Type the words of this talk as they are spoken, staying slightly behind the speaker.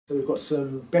So we've got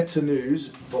some better news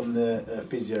from the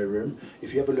physio room.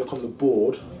 If you have a look on the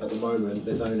board at the moment,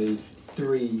 there's only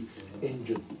 3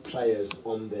 injured players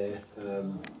on there.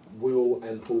 Will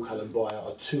and Paul Kalambayi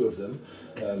are 2 of them.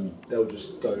 They'll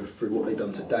just go through what they've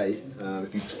done today.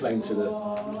 If you explain to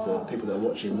the people that are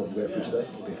watching what you went through today,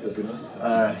 it'd be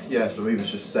nice. Yeah, so we was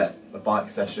just set a bike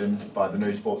session by the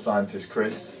new sports scientist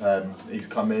Chris. He's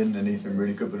come in and he's been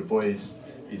really good with the boys.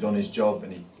 He's on his job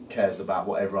and he cares about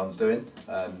what everyone's doing.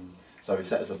 So he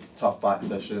set us a tough bike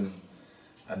session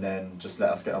and then just let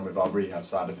us get on with our rehab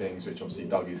side of things, which obviously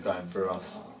Doug is going through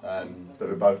us. But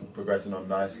we're both progressing on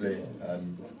nicely.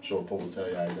 I'm sure Paul will tell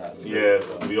you how he's at.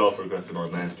 Yeah, we are progressing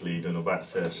on nicely, doing a back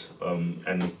sesh.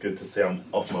 And it's good to say I'm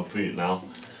off my boot now,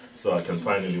 so I can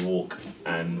finally walk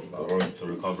and the road to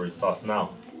recovery starts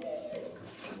now.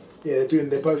 Yeah,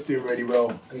 they're both doing really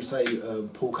well. You say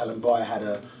Paul Kalambayi had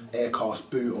a aircast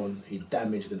boot on. He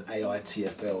damaged an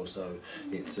AITFL, so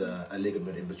it's a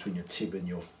ligament in between your tib and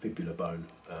your fibula bone,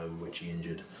 which he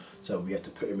injured. So we had to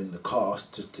put him in the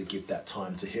cast to give that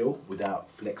time to heal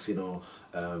without flexing or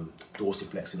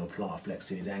dorsiflexing or plantar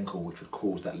flexing his ankle, which would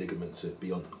cause that ligament to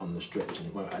be on the stretch and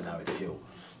it won't allow it to heal.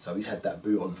 So he's had that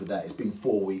boot on for that. It's been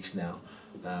 4 weeks now.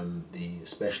 The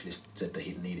specialist said that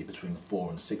he'd need it between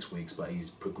 4 and 6 weeks, but he's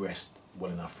progressed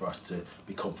well enough for us to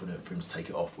be confident for him to take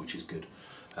it off, which is good.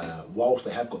 Whilst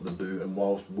they have got the boot and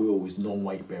whilst Will is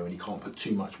non-weight bearing, he can't put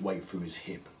too much weight through his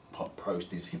hip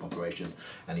post his hip operation,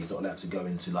 and he's not allowed to go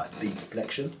into like deep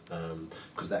flexion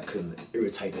because that can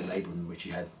irritate the labrum which he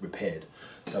had repaired.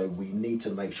 So we need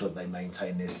to make sure that they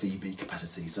maintain their CV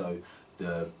capacity. So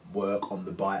the work on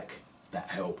the bike, that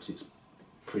helps. It's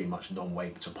pretty much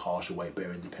non-weight to partial weight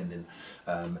bearing depending,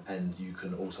 and you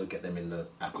can also get them in the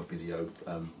aqua physio.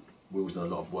 Will's done a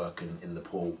lot of work in the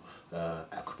pool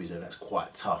aqua physio. That's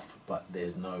quite tough, but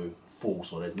there's no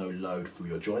force or there's no load through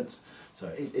your joints, so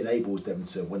it enables them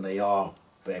to, when they are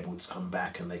able to come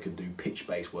back and they can do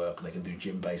pitch-based work and they can do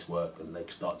gym-based work and they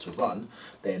can start to run,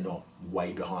 they're not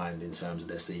way behind in terms of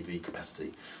their CV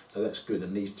capacity. So that's good,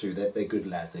 and these 2, they're good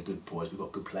lads, they're good boys. We've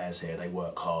got good players here, they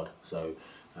work hard, so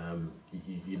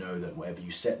you know that whatever you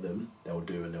set them, they'll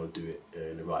do, and they'll do it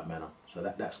in the right manner. So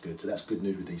that's good. So that's good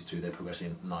news with these 2. They're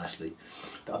progressing nicely.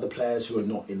 The other players who are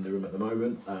not in the room at the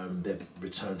moment, they've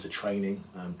returned to training.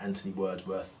 Anthony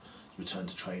Wordsworth has returned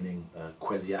to training.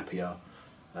 Kwesi Appiah,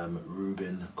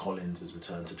 Ruben Collins has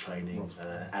returned to training.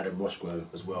 Adam Roscoe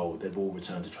as well. They've all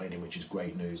returned to training, which is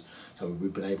great news. So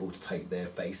we've been able to take their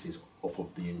faces off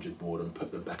of the injured board and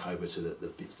put them back over to the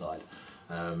fit side.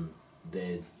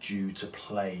 They're due to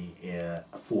play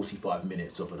 45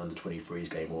 minutes of an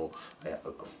under-23s game or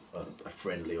a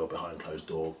friendly or behind closed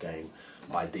door game,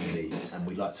 ideally. And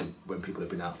we like to, when people have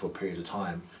been out for a period of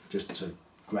time, just to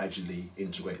gradually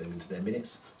integrate them into their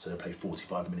minutes. So they play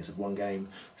 45 minutes of one game,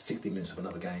 60 minutes of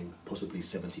another game, possibly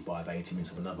 75, 80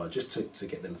 minutes of another, just to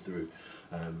get them through.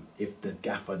 If the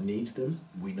gaffer needs them,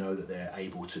 we know that they're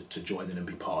able to join in and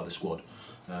be part of the squad.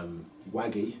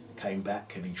 Waggy came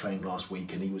back and he trained last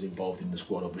week and he was involved in the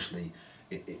squad. Obviously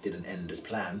it didn't end as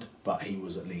planned, but he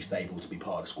was at least able to be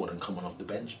part of the squad and come on off the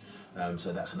bench.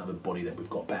 So that's another body that we've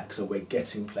got back. So we're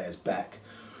getting players back.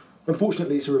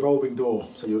 Unfortunately, it's a revolving door,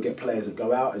 so you'll get players that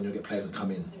go out and you'll get players that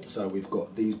come in. So we've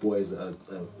got these boys that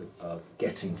are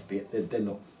getting fit. They're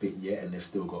not fit yet and they've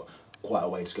still got quite a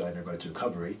way to go in their road to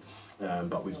recovery.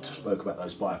 But we've spoke about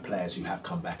those 5 players who have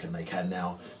come back and they can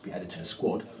now be added to the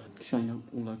squad. Shane,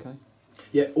 all okay?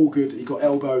 Yeah, all good. He got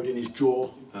elbowed in his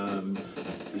jaw.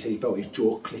 He said he felt his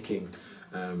jaw clicking.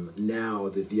 Now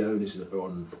the owners are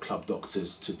on the club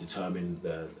doctors to determine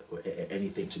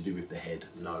anything to do with the head,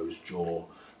 nose, jaw,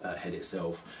 head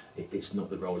itself. It's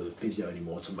not the role of the physio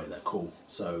anymore to make that call.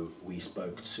 So we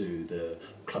spoke to the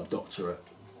club doctor at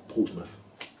Portsmouth.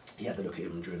 He had to look at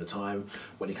him during the time.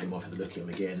 When he came off, he had to look at him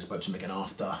again, spoke to him again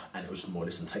after, and it was more,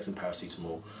 listen, take some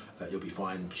paracetamol, you'll be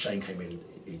fine. Shane came in,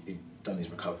 he'd done his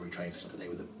recovery training session today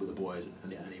with the boys,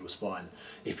 and he was fine.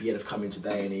 If he had come in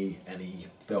today and he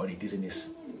felt any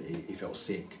dizziness, he felt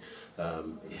sick,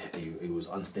 he was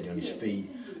unsteady on his feet,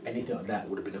 anything like that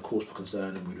would have been a cause for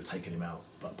concern and we would have taken him out,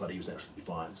 but he was absolutely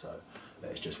fine. So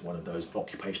it's just one of those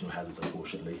occupational hazards,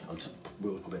 unfortunately.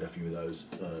 Will's probably had a few of those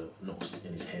knocks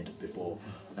in his head before.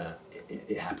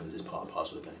 It happens, it's part and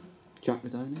parcel of the game. Jack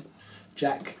Redoni?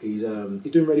 Jack, he's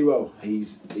doing really well.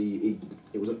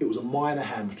 It was a minor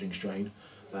hamstring strain,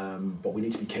 but we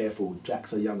need to be careful.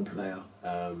 Jack's a young player.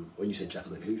 When you said Jack, I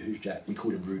was like, who's Jack? We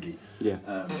called him Rudy.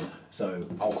 Yeah. So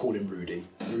I'll call him Rudy.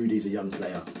 Rudy's a young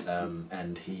player,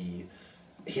 and he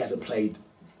hasn't played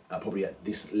probably at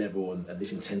this level and at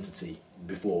this intensity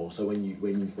before. So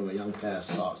when a young player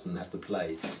starts and has to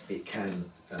play, it can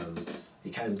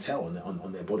you can tell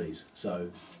on their bodies. So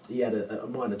he had a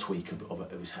minor tweak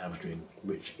of his hamstring,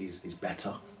 which is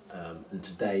better. And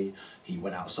today he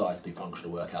went outside to do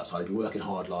functional work outside. He'd been working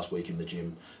hard last week in the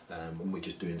gym, and we're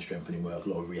just doing strengthening work, a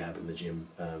lot of rehab in the gym,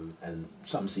 and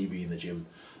some CV in the gym.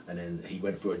 And then he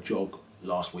went for a jog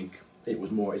last week. It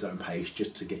was more at his own pace,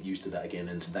 just to get used to that again.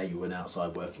 And today he went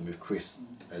outside working with Chris,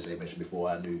 as I mentioned before,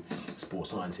 our new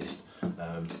sports scientist,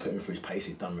 putting him through his pace.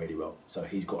 He's done really well. So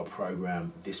he's got a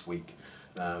programme this week.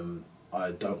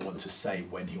 I don't want to say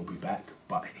when he'll be back,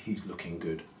 but he's looking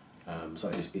good. So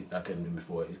like I mentioned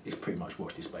before, it's pretty much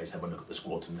watch this space, have a look at the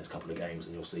squads in the next couple of games,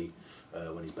 and you'll see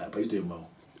when he's back. But he's doing well.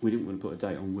 We didn't want to put a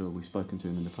date on Will. We've spoken to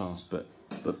him in the past, but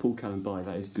Paul Kalambayi,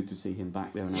 that is good to see him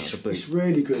back there and out the boot. It's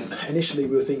really good. Initially,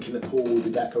 we were thinking that Paul would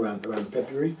be back around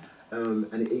February,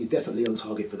 and he's definitely on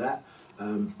target for that.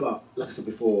 But like I said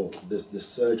before, the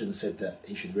surgeon said that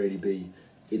he should really be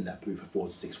in that boot for 4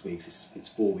 to 6 weeks. It's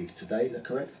 4 weeks today. Is that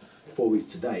correct? 4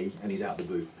 weeks today, and he's out the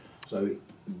boot. So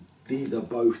these are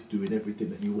both doing everything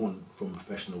that you want from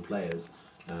professional players,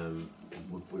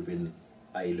 within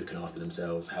looking after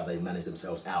themselves, how they manage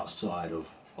themselves outside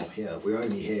of here. We're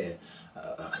only here,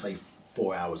 say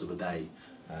 4 hours of a day.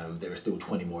 There are still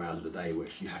 20 more hours of the day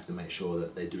which you have to make sure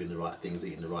that they're doing the right things,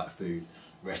 eating the right food,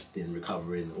 resting,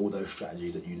 recovering, all those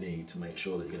strategies that you need to make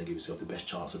sure that you're going to give yourself the best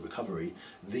chance of recovery.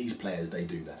 These players, they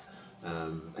do that,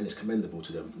 and it's commendable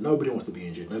to them. Nobody wants to be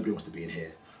injured, nobody wants to be in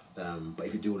here, but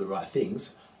if you do all the right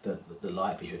things, the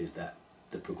likelihood is that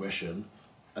the progression,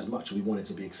 as much as we want it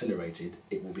to be accelerated,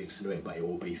 it will be accelerated, but it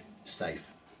will be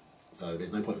safe. So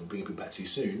there's no point in bringing people back too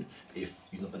soon if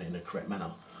you've not done it in the correct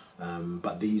manner.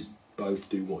 But these both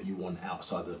do what you want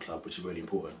outside of the club, which is really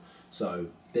important. So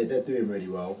they're doing really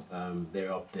well.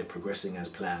 They're progressing as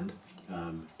planned.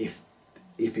 If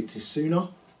it's sooner,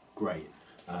 great.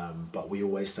 But we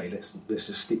always say let's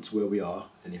just stick to where we are,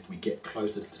 and if we get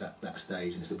closer to that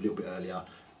stage and it's a little bit earlier,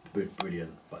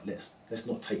 brilliant. But let's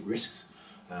not take risks,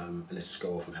 and let's just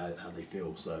go off with how they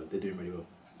feel. So they're doing really well.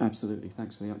 Absolutely.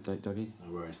 Thanks for the update, Dougie.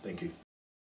 No worries. Thank you.